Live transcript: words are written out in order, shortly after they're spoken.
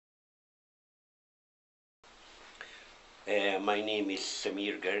My name is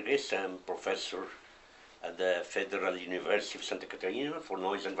Samir Gerges. I'm professor at the Federal University of Santa Catarina for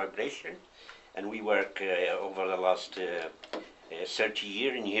noise and vibration, and we work over the last 30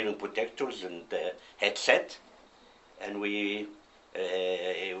 years in hearing protectors and headset, and we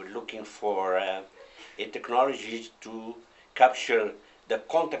were looking for a technology to capture the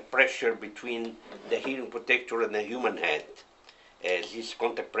contact pressure between the hearing protector and the human head. This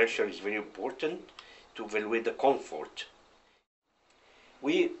contact pressure is very important to evaluate the comfort.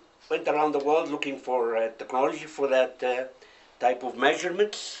 We went around the world looking for technology for that type of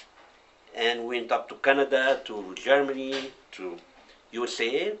measurements, and went up to Canada, to Germany, to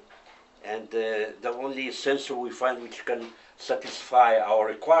USA, and the only sensor we find which can satisfy our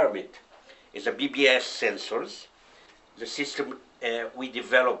requirement is a PPS sensors. The system we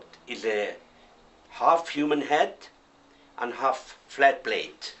developed is a half human head and half flat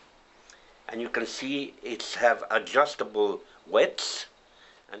plate, and you can see it's have adjustable widths,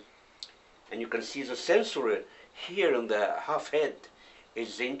 and you can see the sensor here on the half head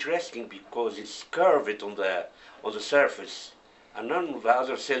is interesting because it's curved on the surface, and none of the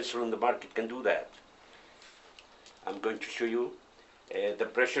other sensors on the market can do that. I'm going to show you the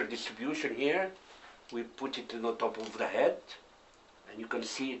pressure distribution here. We put it on the top of the head, and you can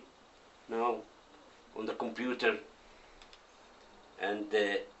see it now on the computer. And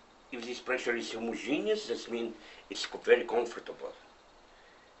if this pressure is homogeneous, that means it's very comfortable.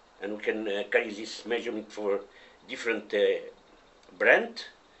 And we can carry this measurement for different brand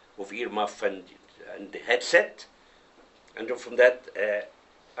of ear muff and headset. And from that,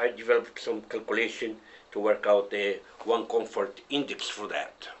 I developed some calculation to work out one comfort index for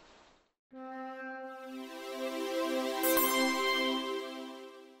that.